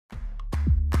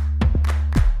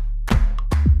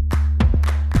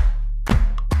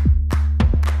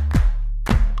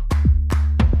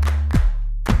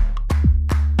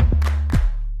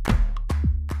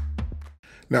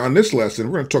Now in this lesson,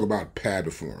 we're going to talk about pad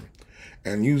perform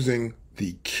and using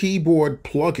the keyboard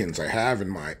plugins I have in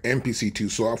my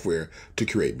MPC2 software to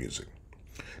create music.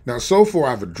 Now so far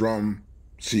I have a drum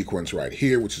sequence right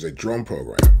here, which is a drum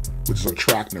program, which is on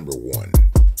track number 1.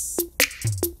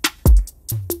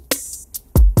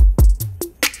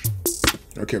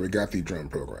 Okay, we got the drum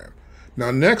program. Now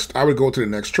next I would go to the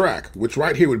next track, which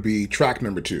right here would be track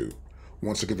number 2.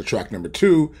 Once I get to track number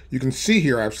 2, you can see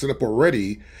here I've set up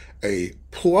already a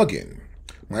plugin.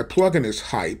 My plugin is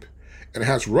Hype, and it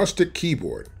has rustic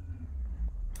keyboard,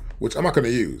 which I'm not going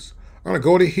to use. I'm going to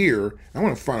go to here. I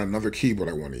want to find another keyboard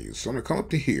I want to use. So I'm going to come up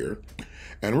to here,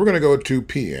 and we're going to go to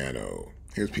piano.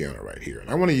 Here's piano right here. And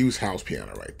I want to use house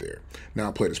piano right there. Now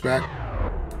I'll play this back.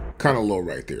 Kind of low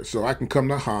right there. So I can come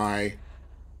to high,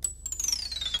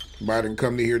 but I can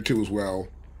come to here too as well.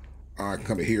 I can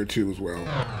come to here too as well.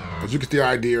 As you get the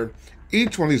idea,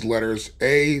 each one of these letters,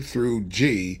 A through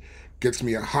G, gets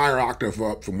me a higher octave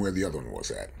up from where the other one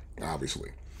was at, obviously.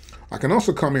 I can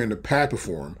also come here into pad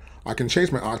perform. I can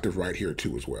change my octave right here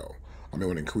too as well. I may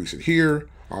want to increase it here.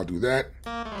 I'll do that.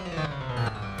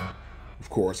 Of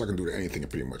course, I can do anything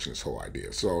pretty much in this whole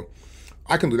idea. So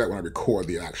I can do that when I record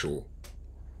the actual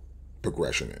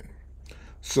progression in.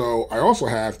 So I also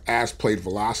have as played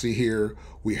velocity here.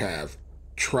 We have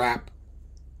trap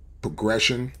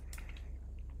progression.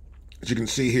 As you can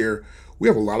see here, we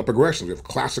have a lot of progressions. We have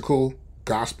classical,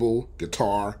 gospel,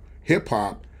 guitar,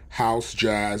 hip-hop, house,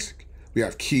 jazz. We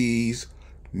have keys,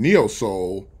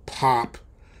 neo-soul, pop,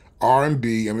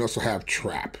 R&B, and we also have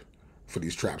trap for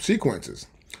these trap sequences.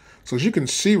 So as you can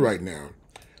see right now,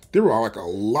 there are like a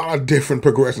lot of different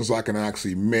progressions I can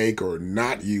actually make or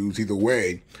not use either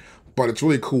way, but it's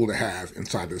really cool to have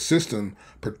inside the system,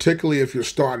 particularly if you're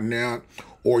starting out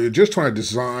or you're just trying to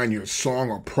design your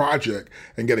song or project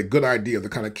and get a good idea of the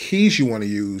kind of keys you want to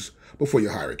use before you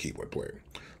hire a keyboard player.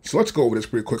 So let's go over this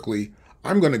pretty quickly.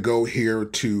 I'm going to go here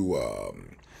to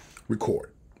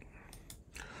record.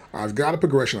 I've got a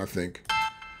progression, I think.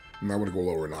 And I want to go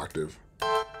lower an octave.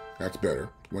 That's better.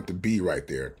 I want the B right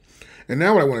there. And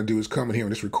now what I want to do is come in here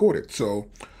and just record it. So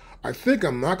I think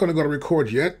I'm not going to go to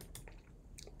record yet.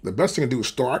 The best thing to do is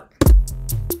start.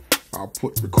 I'll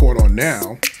put record on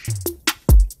now.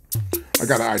 I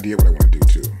got an idea what I want to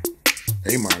do too.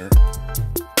 A minor.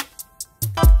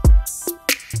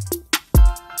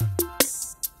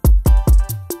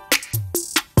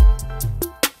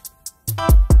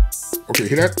 Okay,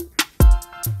 hear that?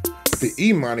 The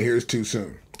E minor here is too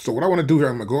soon. So what I want to do here,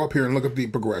 I'm going to go up here and look at the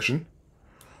progression.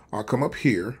 I'll come up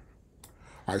here.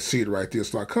 I see it right there.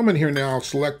 So I come in here now, I'll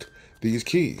select these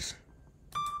keys.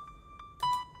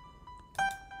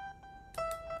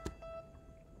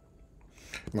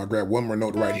 And I'll grab one more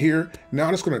note right here. Now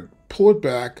I'm just going to pull it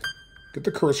back, get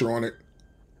the cursor on it,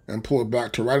 and pull it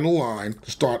back to right in the line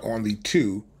to start on the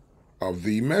 2 of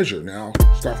the measure. Now,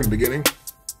 start from the beginning.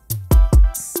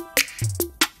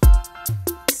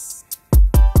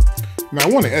 Now I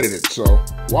want to edit it, so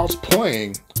while it's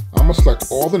playing, I'm going to select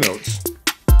all the notes.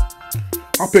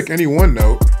 I'll pick any one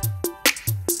note,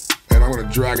 and I'm going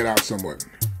to drag it out somewhat.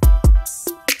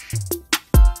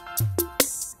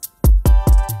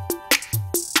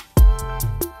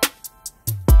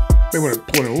 Maybe want to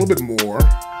pull in a little bit more.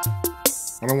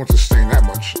 I don't want to sustain that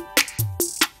much.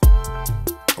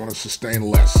 I want to sustain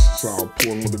less, so I'll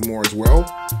pull in a little bit more as well.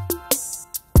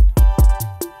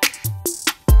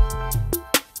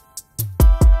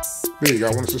 There you go.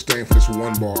 I want to sustain for this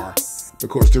one bar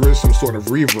because there is some sort of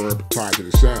reverb tied to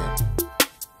the sound.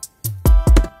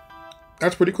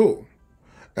 That's pretty cool.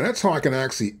 And that's how I can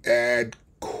actually add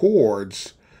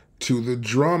chords to the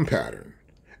drum pattern.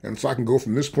 And so I can go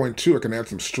from this point too. I can add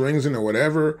some strings in or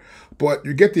whatever. But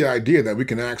you get the idea that we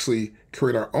can actually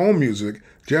create our own music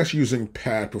just using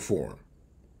pad perform.